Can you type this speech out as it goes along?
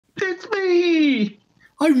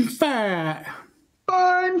I'm fat.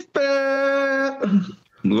 I'm fat.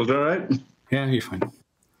 Look all right? Yeah, you're fine.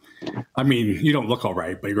 I mean, you don't look all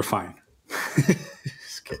right, but you're fine.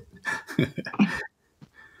 Just kidding.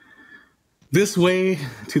 This way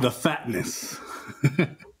to the fatness.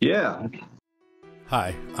 Yeah.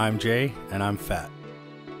 Hi, I'm Jay, and I'm fat.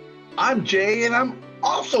 I'm Jay, and I'm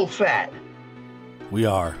also fat. We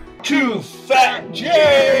are Two Fat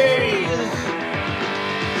Jays!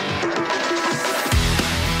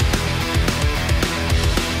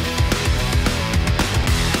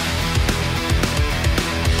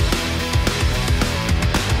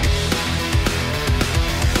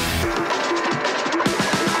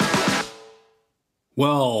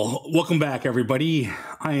 Well, welcome back, everybody.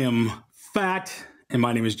 I am fat, and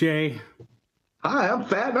my name is Jay. Hi, I'm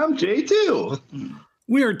fat, and I'm Jay, too.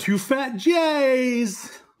 We are Two Fat Jays.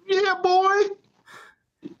 Yeah, boy.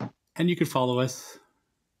 And you can follow us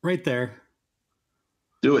right there.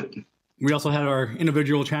 Do it. We also have our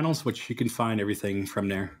individual channels, which you can find everything from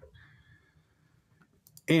there.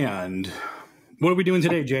 And what are we doing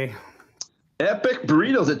today, Jay? Epic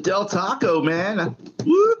Burritos at Del Taco, man.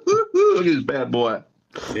 Woo, woo, woo. Look at this bad boy.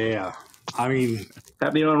 Yeah. I mean,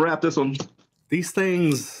 Have me unwrap this one. these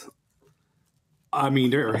things, I mean,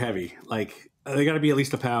 they're heavy. Like, they got to be at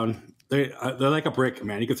least a pound. They're like a brick,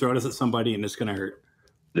 man. You can throw this at somebody and it's going to hurt.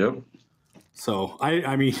 Yep. So,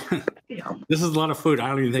 I mean, this is a lot of food. I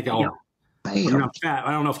don't even think I'll, I'm fat.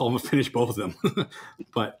 I don't know if I'll finish both of them,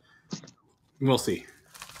 but we'll see.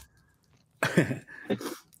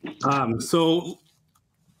 So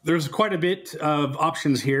there's quite a bit of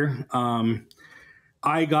options here.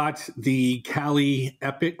 I got the Cali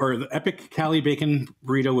Epic, or the Epic Cali Bacon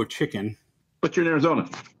Burrito with chicken. But you're in Arizona.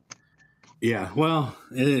 Yeah, well,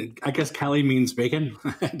 I guess Cali means bacon.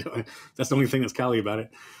 That's the only thing that's Cali about it.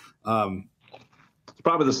 It's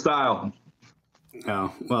probably the style.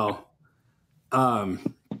 Oh, well,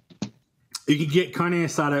 you can get carne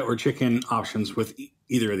asada or chicken options with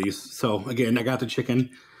either of these. So again, I got the chicken,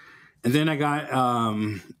 and then I got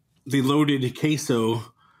the loaded queso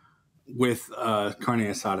with carne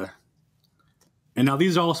asada. And now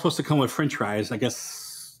these are all supposed to come with French fries. I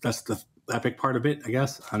guess that's the epic part of it. I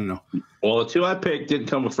guess I don't know. Well, the two I picked didn't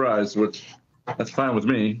come with fries, which that's fine with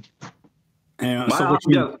me. And So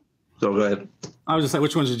go ahead. I was just like,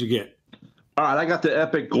 which ones did you get? All right, I got the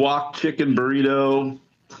Epic Guac Chicken Burrito,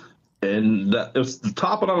 and it was the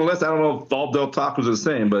top one on the list. I don't know if all Del Tacos are the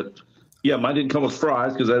same, but yeah, mine didn't come with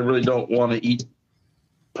fries because I really don't want to eat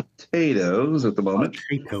potatoes at the moment.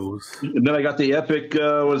 Potatoes. And then I got the Epic,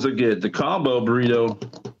 what does it get? The Combo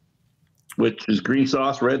Burrito, which is green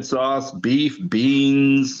sauce, red sauce, beef,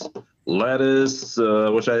 beans, lettuce,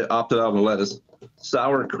 which I opted out of the lettuce,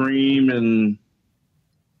 sour cream, and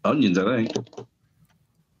onions, I think.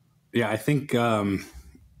 Yeah, I think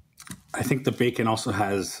the bacon also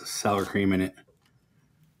has sour cream in it.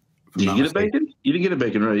 Did you get a bacon? You didn't get a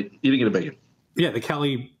bacon, right? You didn't get a bacon. Yeah, the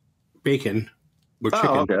Cali bacon with chicken.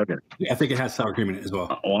 Oh, okay. Yeah, I think it has sour cream in it as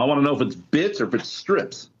well. Well, I want to know if it's bits or if it's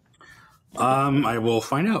strips. I will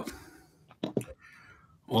find out.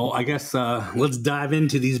 Well, I guess let's dive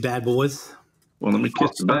into these bad boys. Well, let me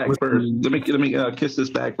kiss the bag first. Let me kiss this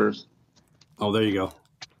bag first. Oh, there you go.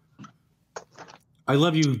 I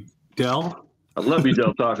love you, Del. I love you,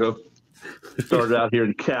 Del Taco. Started out here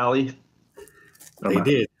in Cali. They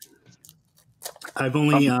did. I've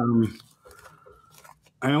only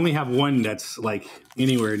I only have one that's like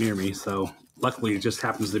anywhere near me, so luckily it just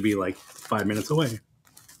happens to be like 5 minutes away.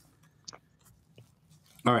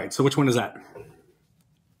 All right, so which one is that?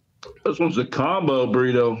 This one's the Combo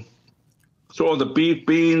Burrito. So all the beef,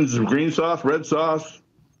 beans, green sauce, red sauce,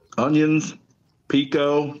 onions,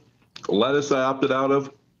 pico, lettuce I opted out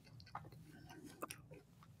of.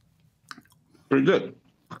 Pretty good.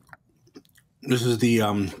 This is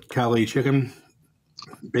the Cali chicken,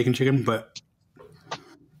 bacon chicken, but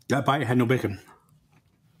that bite had no bacon.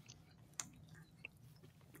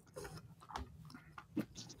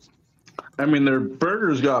 I mean, their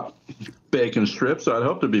burgers got bacon strips, so I'd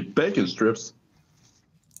hope there'd be bacon strips.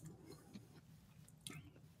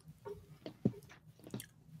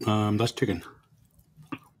 That's chicken.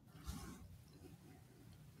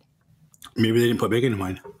 Maybe they didn't put bacon in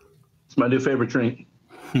mine. It's my new favorite drink.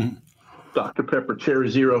 Dr. Pepper Cherry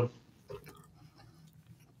Zero.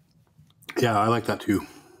 Yeah, I like that too.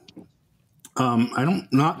 I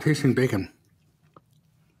don't not tasting bacon.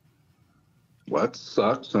 What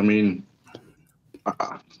sucks? I mean,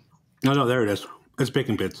 No, there it is. It's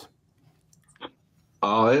bacon bits.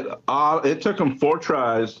 It took them 4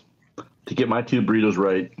 tries to get my 2 burritos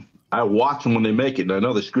right. I watch them when they make it, and I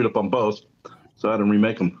know they screwed up on both, so I had to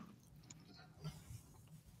remake them.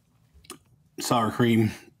 sour cream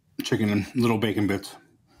chicken and little bacon bits.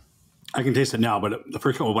 I can taste it now, but the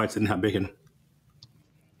first couple bites didn't have bacon.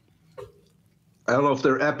 I don't know if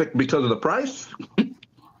they're epic because of the price,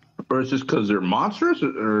 or it's just because they're monstrous,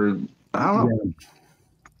 or I don't know.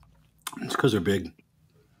 Yeah. It's because they're big.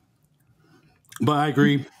 But I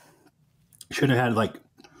agree. Should have had like,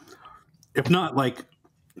 if not like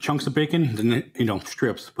chunks of bacon, then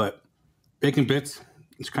strips. But bacon bits,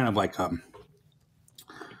 it's kind of like a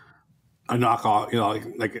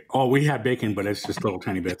knockoff. Like oh, we had bacon, but it's just little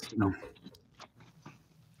tiny bits. All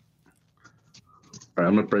right,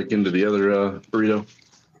 I'm gonna break into the other burrito.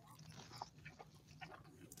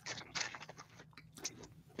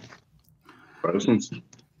 All right, this one's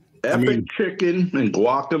epic chicken and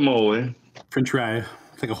guacamole. French fry.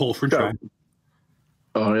 It's like a whole French fry.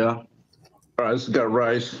 Oh yeah. All right, this has got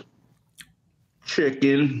rice,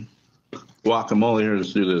 chicken, guacamole. Here,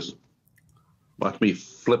 let's do this. Watch me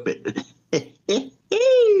flip it.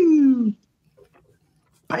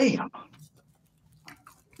 Bam.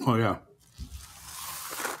 Oh yeah.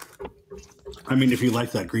 I mean, if you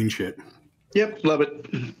like that green shit. Yep, love it.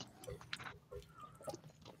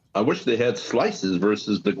 I wish they had slices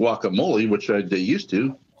versus the guacamole, which they used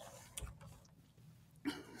to.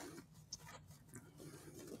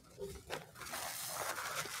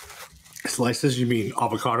 Slices? You mean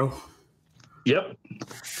avocado? Yep.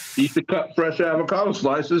 You used to cut fresh avocado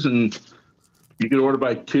slices, and you could order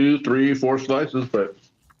by 2, 3, 4 slices. But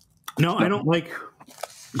no, I don't like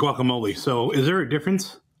guacamole. So, is there a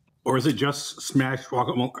difference, or is it just smashed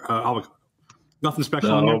guacamole? Avocado? Nothing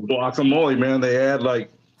special. No, guacamole, man. They add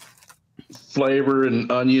like flavor and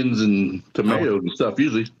onions and tomatoes and stuff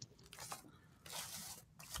usually.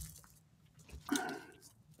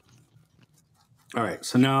 All right,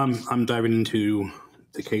 so now I'm diving into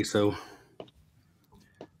the queso.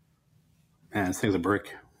 Man, this thing's a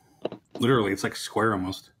brick. Literally, it's like square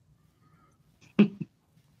almost. That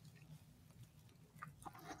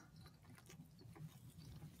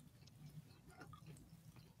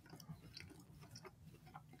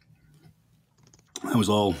was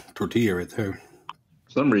all tortilla right there.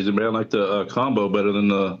 For some reason, man, I like the combo better than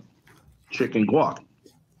the chicken guac.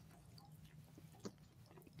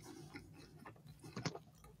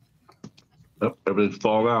 Yep, everything's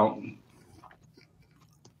falling out.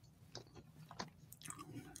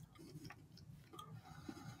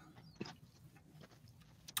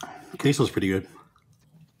 Queso's pretty good.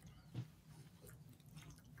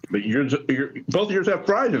 But both of yours have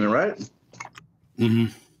fries in it, right? Mm-hmm.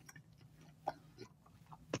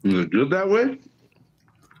 Is it good that way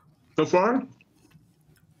so far?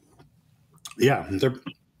 Yeah, they're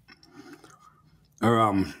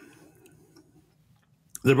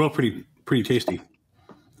both pretty tasty.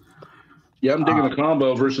 Yeah, I'm digging the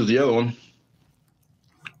combo versus the other one.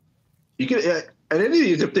 You could at any of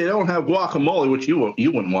these, if they don't have guacamole, which you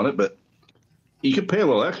wouldn't want it, but you could pay a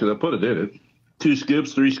little extra to put it in it. 2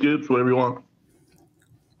 scoops, 3 scoops, whatever you want.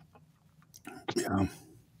 Yeah.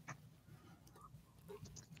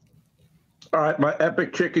 All right, my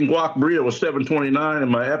epic chicken guac burrito was $7.29,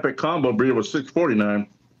 and my epic combo burrito was $6.49.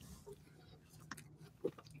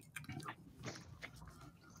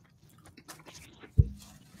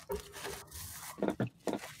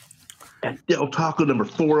 That's Del Taco number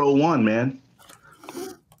 401, man.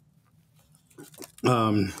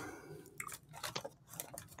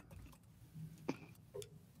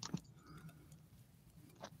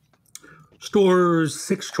 Stores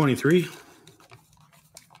 $6.23.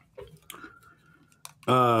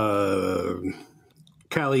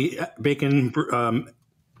 Cali bacon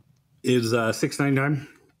is $6.99,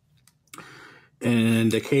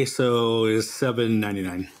 and the queso is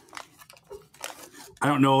 $7.99. I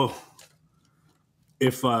don't know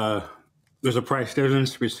if there's a price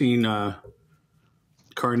difference between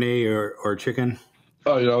carne or chicken.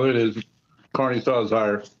 Oh, it is. Carne sauce is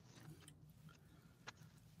higher.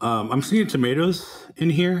 I'm seeing tomatoes in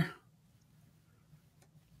here.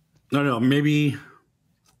 No, maybe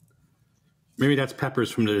that's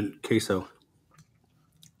peppers from the queso.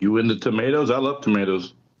 You into tomatoes? I love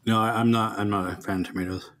tomatoes. No, I'm not a fan of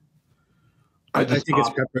tomatoes. I think it's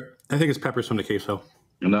pepper. I think it's peppers from the queso.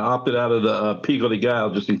 And I opted out of the pico de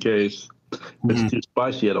gallo just in case. If it's too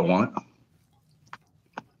spicy, I don't want it.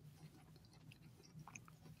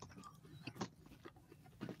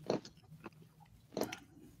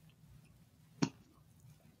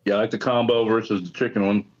 Yeah, I like the combo versus the chicken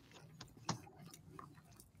one.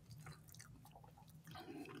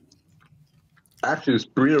 Actually, this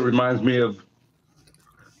burrito reminds me of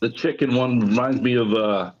the chicken one. Reminds me of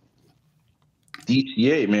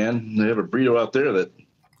DCA, man. They have a burrito out there that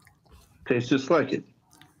tastes just like it.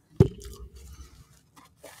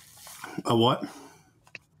 A what?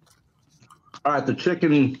 All right, the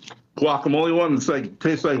chicken guacamole one. It's like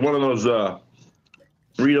tastes like one of those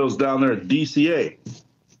burritos down there at DCA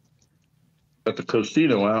at the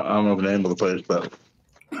casino. I don't know the name of the place, but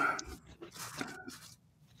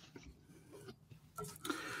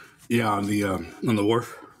Yeah, on the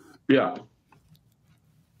wharf. yeah.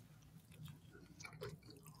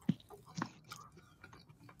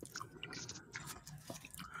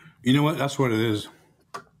 You know what? That's what it is.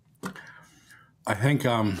 I think.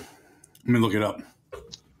 Let me look it up.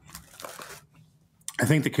 I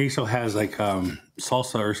think the queso has like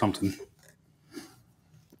salsa or something.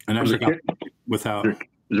 And Is actually, there, without. is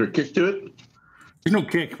there a kick to it? There's no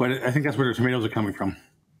kick, but I think that's where the tomatoes are coming from.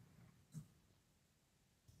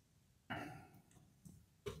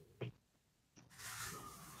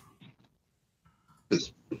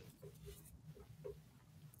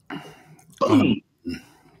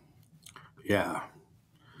 Yeah.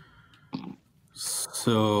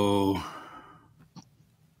 So,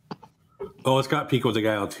 it's got pico de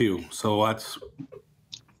gallo too. So that's,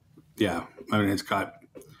 yeah. I mean, it's got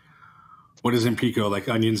what is in pico, like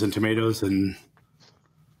onions and tomatoes and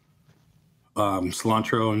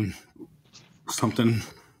cilantro and something.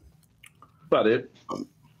 About it.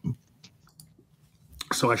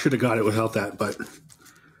 So I should have got it without that, but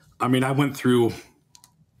I mean, I went through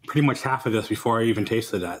pretty much half of this before I even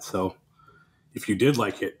tasted that. So if you did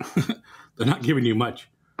like it, they're not giving you much.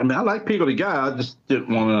 I mean, I like pico de gallo. I just didn't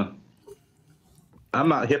want to. I'm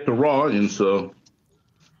not hip to raw onions, so.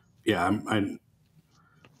 Yeah, I'm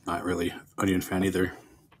not really onion fan either.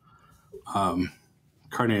 Carne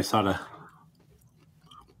asada.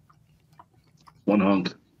 One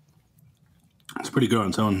hunk. It's pretty good on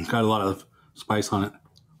its own. Got a lot of spice on it,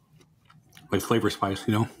 like flavor spice,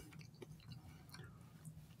 you know.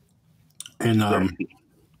 And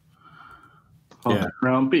yeah,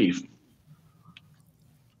 ground beef.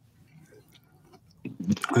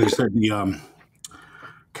 like I said, the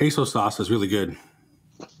queso sauce is really good.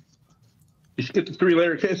 You should get the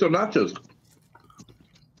 3-layer queso nachos.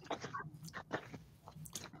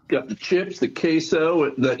 Got the chips, the queso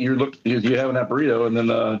that you have in that burrito, and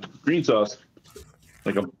then green sauce,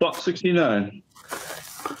 like $1.69.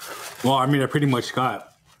 Well, I mean, I pretty much got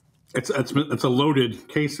it's a loaded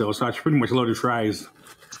queso, so it's pretty much loaded fries.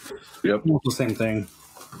 Yep. Almost the same thing.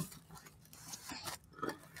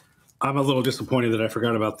 I'm a little disappointed that I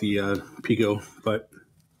forgot about the pico, but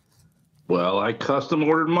Well, I custom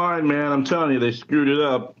ordered mine, man. I'm telling you, they screwed it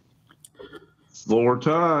up 4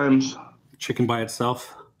 times. chicken by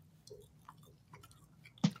itself.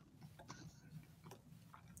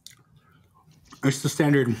 It's the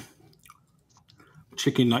standard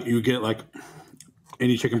chicken that you get like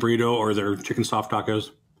any chicken burrito or their chicken soft tacos.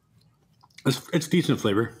 It's decent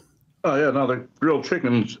flavor. Oh yeah, no, the grilled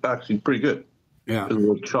chicken's actually pretty good. Yeah, There's a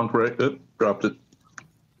little chunk right there. Dropped it.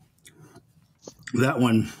 that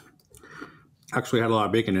one actually had a lot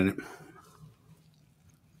of bacon in it.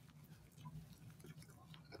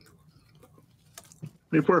 I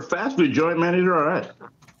mean, for a fast food joint, man, these are all right.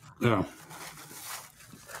 Yeah.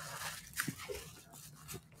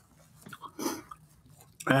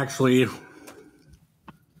 Actually,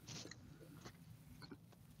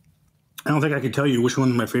 I don't think I could tell you which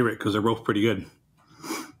one's my favorite because they're both pretty good.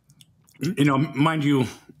 You know, mind you,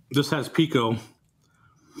 this has pico.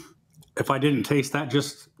 If I didn't taste that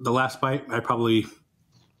just the last bite, I probably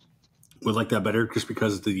would like that better just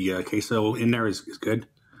because the queso in there is good.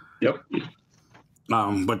 Yep.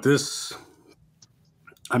 But this,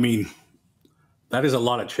 I mean, that is a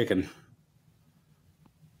lot of chicken.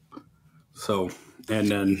 So, and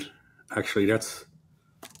then actually that's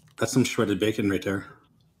some shredded bacon right there.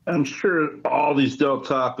 I'm sure all these Del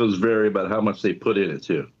Tacos vary about how much they put in it,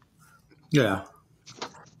 too. Yeah.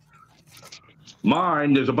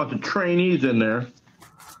 Mine, there's a bunch of trainees in there.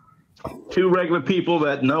 2 regular people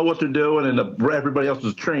that know what they're doing, and everybody else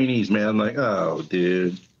is trainees, man. Like, oh,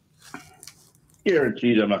 dude.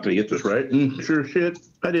 Guaranteed I'm not going to get this right. And sure shit,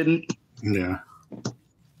 I didn't. Yeah.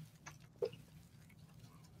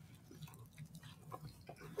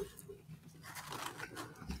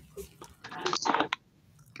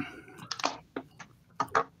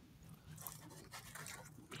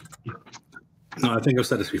 No, I think I've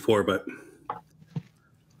said this before, but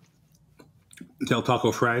Del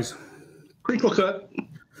Taco fries. Crinkle cut.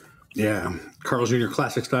 Yeah. Carl's Jr.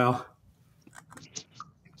 classic style.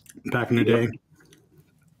 Back in the day.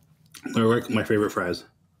 They're like my favorite fries.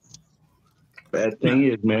 Bad thing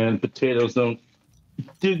is, man, potatoes don't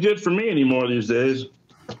do good for me anymore these days.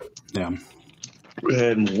 Yeah.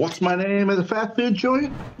 And what's my name of the fast food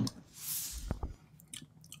joint?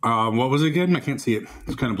 What was it again? I can't see it.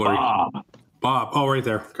 It's kind of blurry. Bob. Oh, right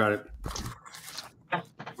there. Got it. I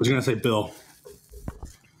was going to say Bill.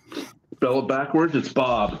 Spell it backwards. It's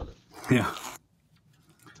Bob. Yeah.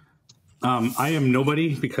 I am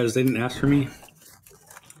nobody because they didn't ask for me.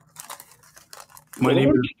 My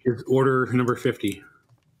name is order number 50.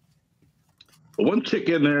 One chick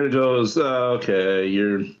in there goes, okay,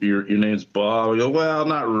 your name's Bob. I go, well,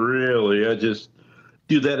 not really. I just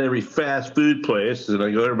do that every fast food place. And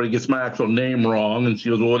I go, everybody gets my actual name wrong. And she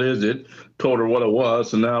goes, what is it? Told her what it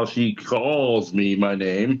was. And now she calls me my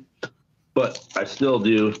name. But I still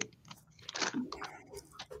do.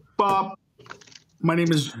 Bob. My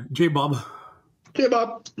name is J. Bob. J.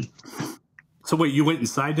 Bob. So wait, you went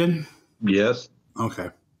inside then? Yes. Okay.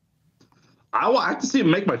 I like to see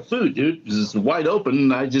them make my food, dude. It's wide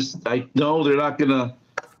open. I know they're not gonna.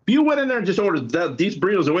 If you went in there and just ordered these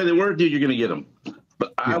burritos the way they were, dude, you're gonna get them.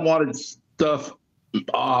 But I wanted stuff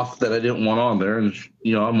off that I didn't want on there, and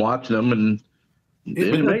I'm watching them, and they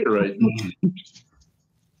didn't make it right.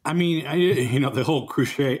 I mean, the whole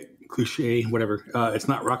cliche, whatever. It's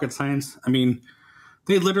not rocket science. I mean,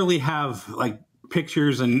 they literally have like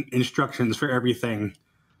pictures and instructions for everything.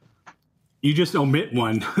 You just omit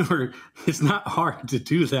one, or it's not hard to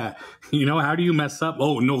do that. How do you mess up?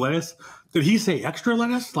 Oh, no lettuce? Did he say extra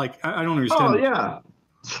lettuce? Like, I don't understand. Oh, yeah.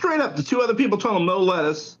 Straight up, the two other people told him no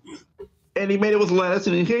lettuce, and he made it with lettuce,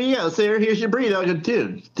 and here's your burrito. I go,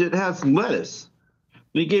 dude, it has lettuce.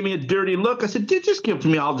 And he gave me a dirty look. I said, dude, just give it to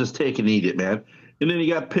me. I'll just take and eat it, man. And then he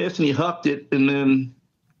got pissed, and he hucked it, and then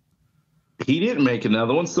he didn't make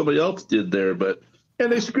another one. Somebody else did there,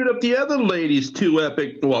 and they screwed up the other lady's two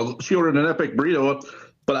epic. Well, she ordered an epic burrito,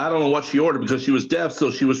 but I don't know what she ordered because she was deaf, so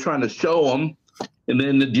she was trying to show them. And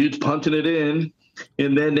then the dude's punching it in,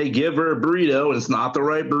 and then they give her a burrito, and it's not the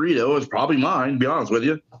right burrito. It's probably mine, to be honest with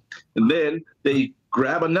you. And then they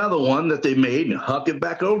grab another one that they made and huck it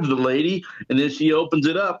back over to the lady, and then she opens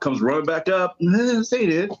it up, comes running back up. This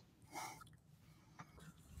ain't it.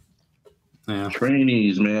 Yeah.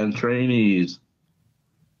 Trainees, man, trainees.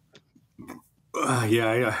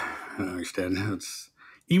 Yeah, I understand.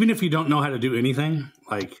 Even if you don't know how to do anything,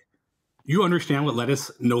 like you understand what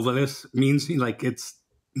no lettuce means. Like it's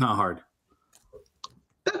not hard.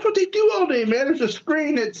 That's what they do all day, man. There's a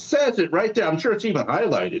screen that says it right there. I'm sure it's even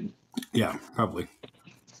highlighted. Yeah, probably.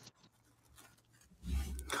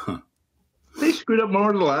 Huh. They screwed up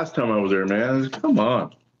more the last time I was there, man. Come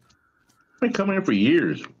on. I've been coming here for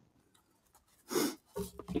years.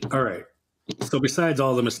 All right. So besides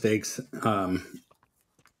all the mistakes,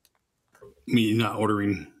 me not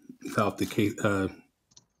ordering without the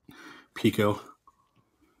pico,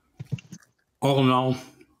 all in all,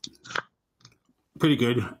 pretty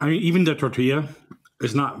good. I mean, even the tortilla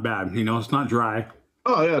is not bad. It's not dry.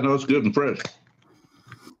 Oh, yeah. No, it's good and fresh.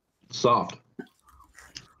 Soft.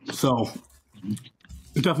 So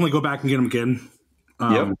definitely go back and get them again.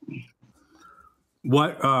 Yep.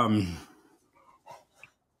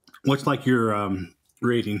 What's like your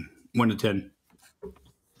rating, 1 to 10?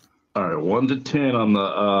 All right, 1 to 10 on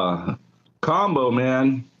the combo,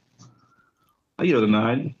 man. I give it a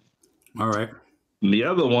 9. All right. And the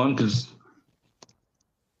other one, because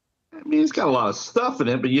it's got a lot of stuff in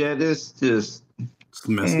it, but yet it's just It's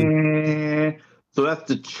messy. So that's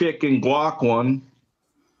the chicken guac one.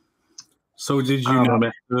 So did you not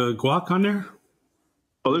put the guac on there?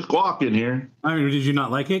 Oh, there's guac in here. I mean, did you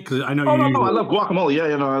not like it? Because I know Oh, you. no, I love guacamole. Yeah,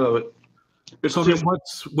 I love it. It's So just,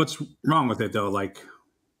 what's wrong with it though? Like,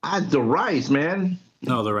 the rice, man.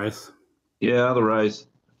 no, the rice. Yeah, the rice.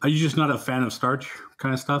 Are you just not a fan of starch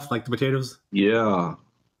kind of stuff, like the potatoes? Yeah.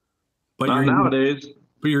 But Not nowadays.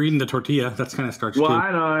 But you're eating the tortilla. That's kind of starch Well, too.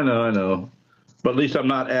 I know. But at least I'm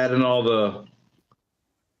not adding all the.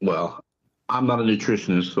 Well, I'm not a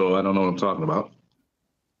nutritionist, so I don't know what I'm talking about.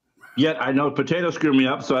 Yet I know potatoes screw me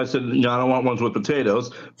up, so I said, I don't want ones with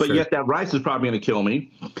potatoes. But Sure. Yet that rice is probably going to kill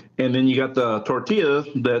me. And then you got the tortilla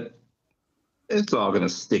that it's all going to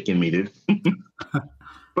stick in me, dude.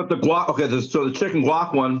 But the guac, okay, so the chicken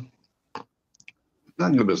guac one,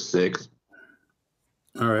 I'm going to be 6.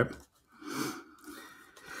 All right.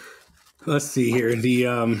 Let's see here.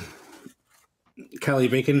 The Cali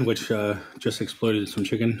bacon, which just exploded some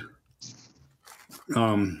chicken.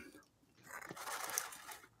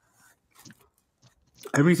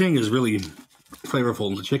 Everything is really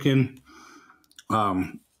flavorful. The chicken,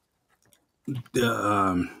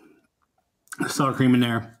 the sour cream in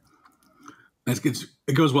there.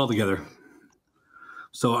 It goes well together.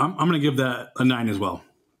 So I'm going to give that a 9 as well.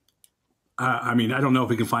 I mean, I don't know if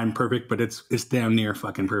we can find perfect, but it's damn near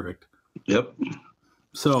fucking perfect. Yep.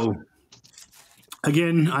 So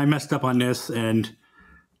again, I messed up on this, and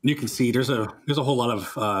You can see there's a whole lot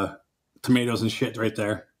of tomatoes and shit right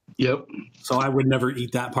there. Yep. So I would never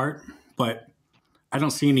eat that part, but I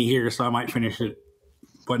don't see any here, so I might finish it,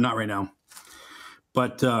 but not right now.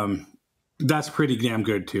 But that's pretty damn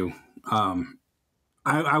good too.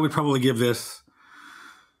 I would probably give this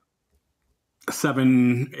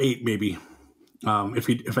 7, 8 maybe.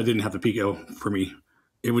 If I didn't have the pico for me,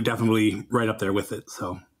 it would definitely right up there with it.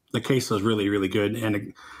 So the queso is really, really good, and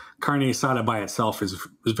the carne asada by itself is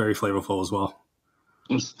very flavorful as well.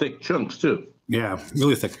 It's thick chunks too. Yeah,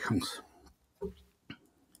 really thick chunks.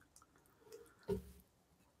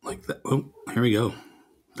 Like that. Oh, here we go.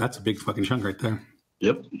 That's a big fucking chunk right there.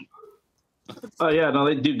 Yep. Oh yeah, no,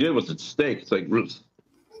 they do good with the steak. It's like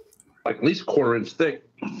at least 1/4 inch thick.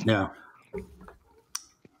 Yeah.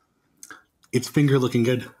 It's finger looking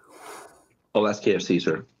good. Oh, that's KFC,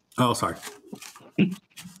 sir. Oh, sorry.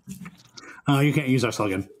 You can't use our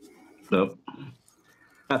slogan. Nope.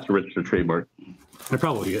 That's a registered trademark. It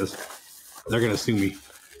probably is. They're going to sue me.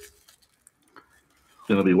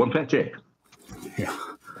 It'll be one fat J. Yeah.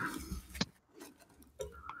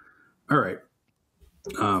 All right.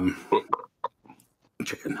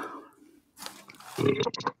 Chicken.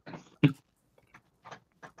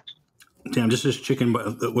 Damn, this is chicken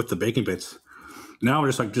but with the bacon bits. Now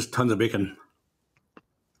we're just tons of bacon.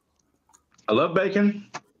 I love bacon,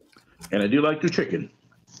 and I do like the chicken.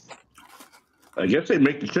 I guess they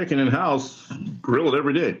make the chicken in-house, grill it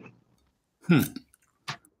every day.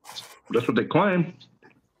 That's what they claim.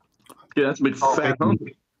 Yeah, that's a big fat hunk.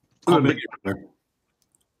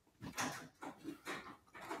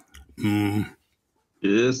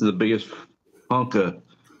 This is the biggest hunk of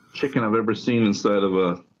chicken I've ever seen inside of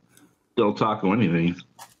a Del Taco anything.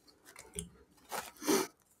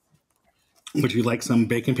 Would you like some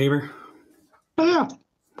bacon paper? Oh, yeah.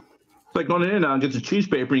 It's like going in now and get the cheese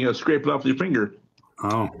paper and you got to scrape it off with your finger.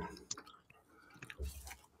 Oh.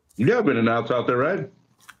 You have In-N-Outs out there, right?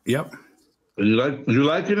 Yep. You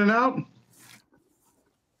like In-N-Out?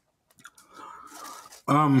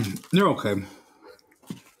 They're okay.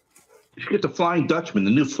 You should get the Flying Dutchman,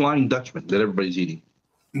 the new Flying Dutchman that everybody's eating.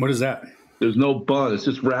 What is that? There's no bun. It's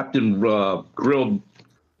just wrapped in grilled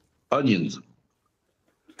onions.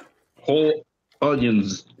 Whole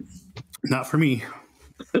onions. Not for me.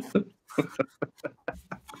 It's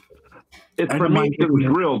for me. It was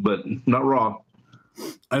grilled, but not raw.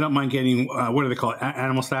 I don't mind getting, what do they call it?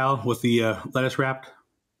 Animal style with the lettuce wrapped.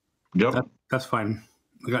 Yep. That's fine.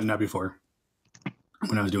 I've gotten that before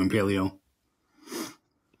when I was doing paleo.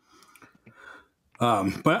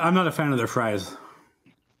 But I'm not a fan of their fries.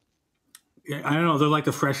 I don't know. They're like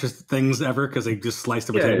the freshest things ever because they just slice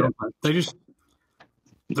the potato. Yeah.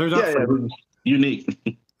 They're not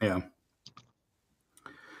unique. Yeah.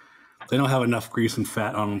 They don't have enough grease and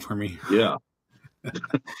fat on them for me. Yeah.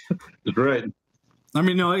 That's right. I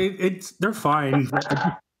mean, no, they're fine.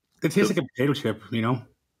 It tastes like a potato chip, you know?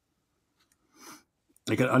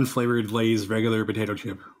 Like an unflavored Lay's regular potato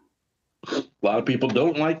chip. A lot of people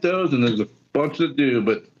don't like those, and there's a bunch that do,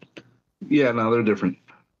 but yeah, no, they're different.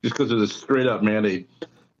 Just because it's straight up, man. They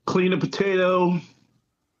clean a potato,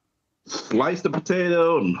 slice the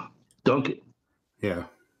potato, and dunk it. Yeah.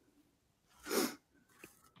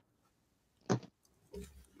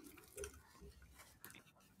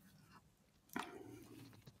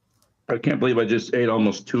 I can't believe I just ate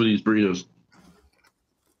almost 2 of these burritos.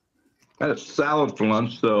 I had a salad for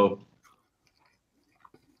lunch, so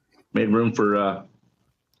made room for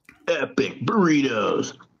epic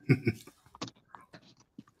burritos.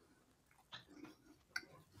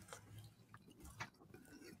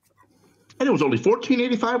 And it was only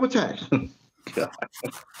 $14.85 with tax.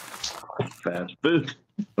 Fast food.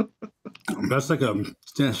 That's like a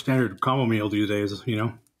standard combo meal these days, you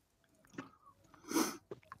know?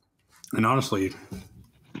 And honestly,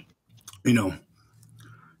 you know,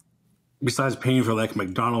 besides paying for like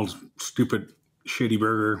McDonald's stupid shitty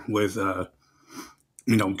burger with,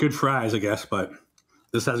 you know, good fries, I guess, but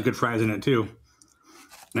this has good fries in it too.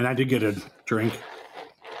 And I did get a drink,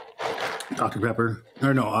 Dr. Pepper,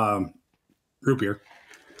 or no, root beer.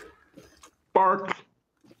 Bark.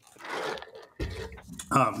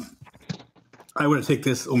 I would take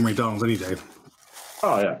this over McDonald's any day.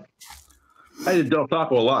 Oh, yeah. I did Del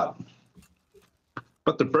Taco a lot.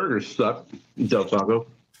 But the burgers suck, Del Taco.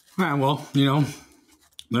 Yeah, well, you know,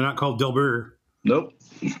 they're not called Del Burger. Nope.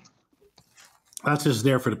 That's just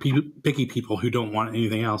there for the picky people who don't want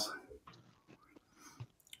anything else.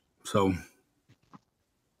 So,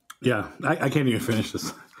 yeah, I can't even finish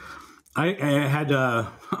this. I had,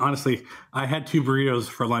 honestly, I had 2 burritos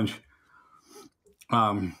for lunch.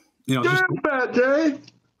 You know, damn bad day.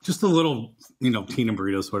 just a little, Tina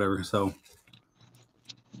burritos, whatever. So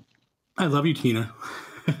I love you, Tina.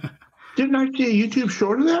 Didn't I see a YouTube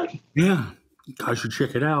short of that? Yeah, I should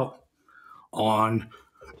check it out on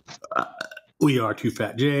We Are Two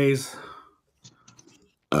Fat Jays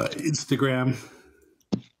Instagram.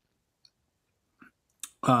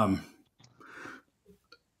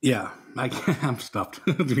 Yeah, I'm stuffed,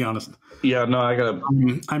 to be honest. Yeah, no, I gotta.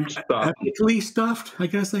 I'm stop. epically stuffed, I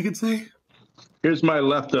guess I could say. Here's my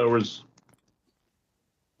leftovers.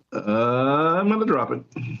 I'm gonna drop it.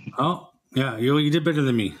 Oh, yeah, you did better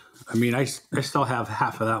than me. I mean, I still have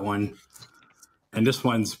half of that one, and this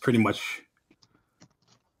one's pretty much.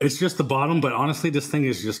 It's just the bottom, but honestly, this thing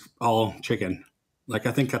is just all chicken. Like,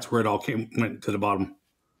 I think that's where it all went to the bottom.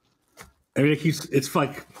 I mean, it's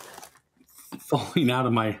like falling out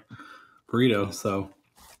of my burrito, so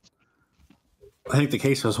I think the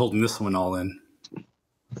queso is holding this one all in.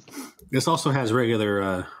 This also has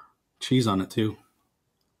regular cheese on it too.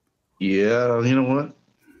 Yeah, you know what?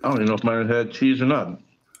 I don't even know if mine had cheese or not.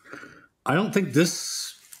 I don't think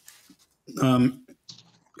this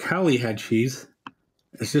Cali had cheese.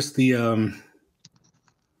 It's just the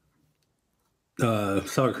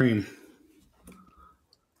sour cream.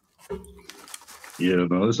 Yeah, no,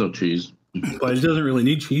 there's no cheese. But it doesn't really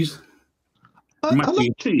need cheese. I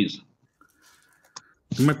like cheese.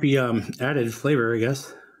 It might be added flavor, I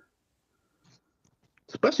guess.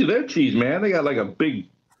 Especially their cheese, man. They got like a big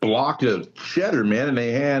block of cheddar, man, and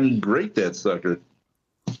they hand grate that sucker.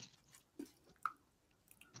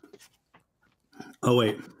 Oh,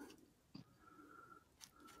 wait.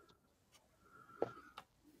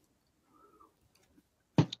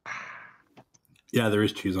 Yeah, there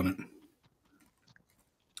is cheese on it.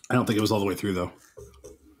 I don't think it was all the way through, though.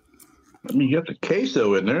 I mean, you got the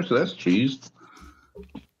queso in there, so that's cheese.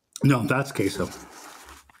 No, that's queso.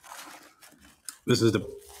 This is the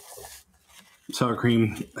sour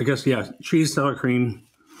cream. I guess, yeah, cheese, sour cream,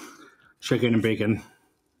 chicken, and bacon.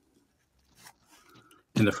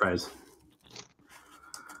 And the fries.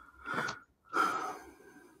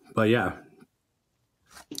 But yeah,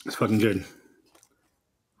 it's fucking good.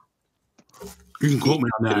 You can quote me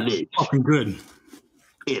on that. Delish. It's fucking good.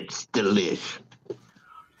 It's delish.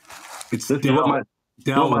 It's You know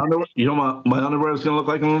what my underwear is going to look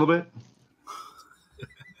like in a little bit?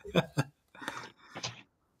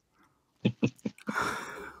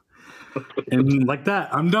 And like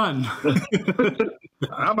that, I'm done.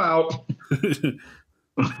 I'm out.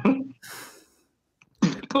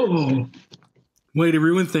 Oh. Way to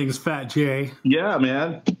ruin things, Fat J. Yeah,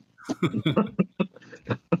 man.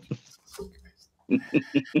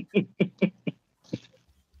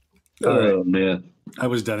 Oh, man. I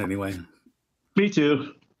was done anyway. Me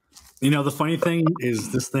too. The funny thing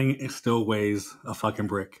is this thing still weighs a fucking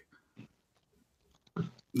brick.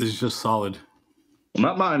 This is just solid.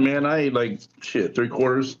 Not mine, man. I ate like shit,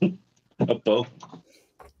 3/4 of both.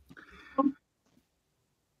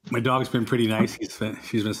 My dog's been pretty nice.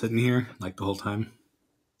 She's been sitting here like the whole time.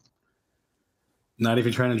 Not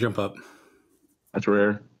even trying to jump up. That's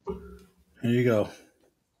rare. Here you go.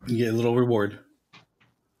 You get a little reward.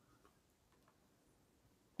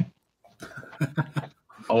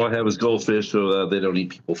 All I have is goldfish, so they don't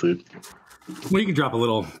eat people food. Well, you can drop a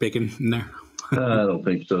little bacon in there. I don't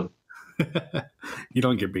think so. You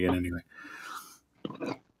don't get bacon anyway.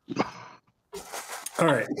 All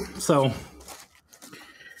right. So,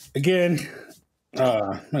 again,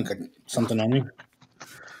 I got something on me.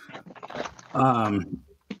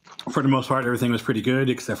 For the most part, everything was pretty good,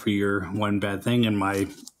 except for your one bad thing and my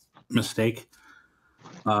mistake.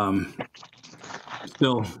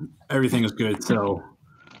 Still, everything is good. So,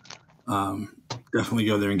 definitely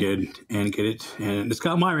go there and get it. And it's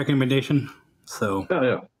got my recommendation. So,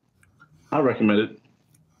 yeah. I recommend it.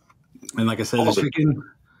 And like I said, the chicken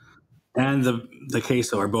and the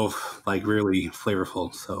queso are both like really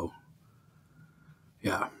flavorful. So,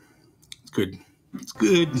 yeah, it's good. It's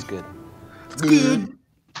good. It's good. It's good.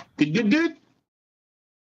 Good.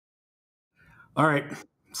 All right.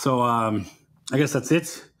 So, I guess that's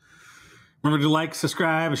it. Remember to like,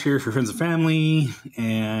 subscribe, share with your friends and family,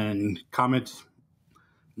 and comment.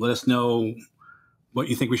 Let us know what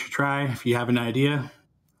you think we should try if you have an idea.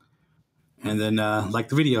 And then like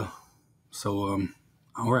the video. So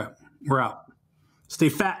we're out. Stay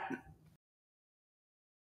fat.